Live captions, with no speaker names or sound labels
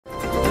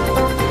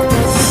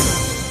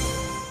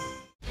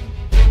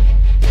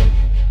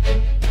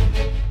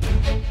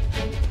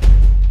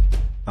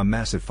A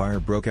massive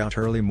fire broke out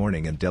early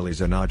morning in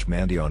Delhi's Anaj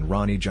Mandi on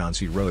Rani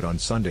Jhansi Road on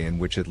Sunday, in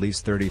which at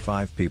least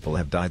 35 people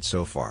have died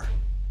so far.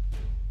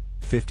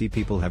 50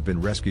 people have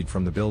been rescued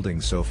from the building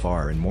so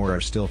far and more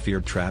are still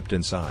feared trapped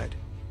inside.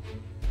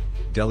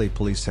 Delhi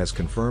police has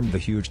confirmed the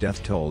huge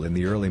death toll in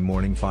the early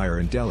morning fire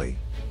in Delhi.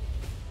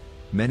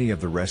 Many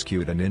of the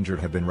rescued and injured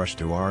have been rushed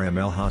to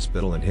RML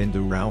Hospital and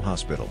Hindu Rao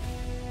Hospital.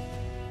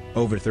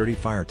 Over 30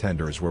 fire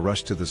tenders were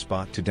rushed to the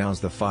spot to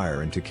douse the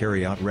fire and to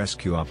carry out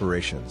rescue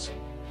operations.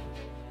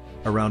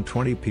 Around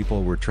 20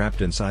 people were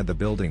trapped inside the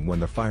building when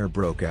the fire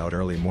broke out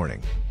early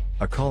morning.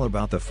 A call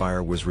about the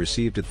fire was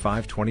received at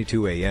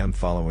 5:22 a.m.,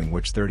 following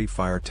which 30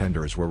 fire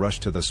tenders were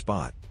rushed to the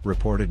spot,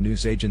 reported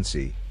news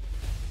agency.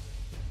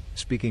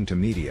 Speaking to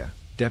media,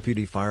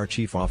 Deputy Fire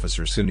Chief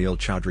Officer Sunil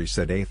Chaudhary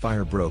said a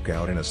fire broke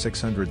out in a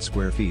 600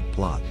 square feet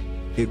plot.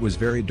 It was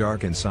very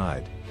dark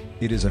inside.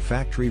 It is a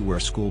factory where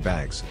school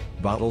bags,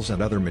 bottles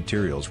and other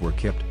materials were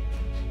kept.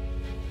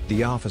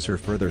 The officer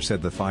further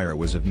said the fire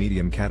was of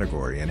medium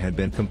category and had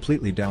been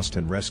completely doused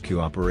and rescue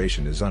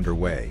operation is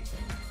underway.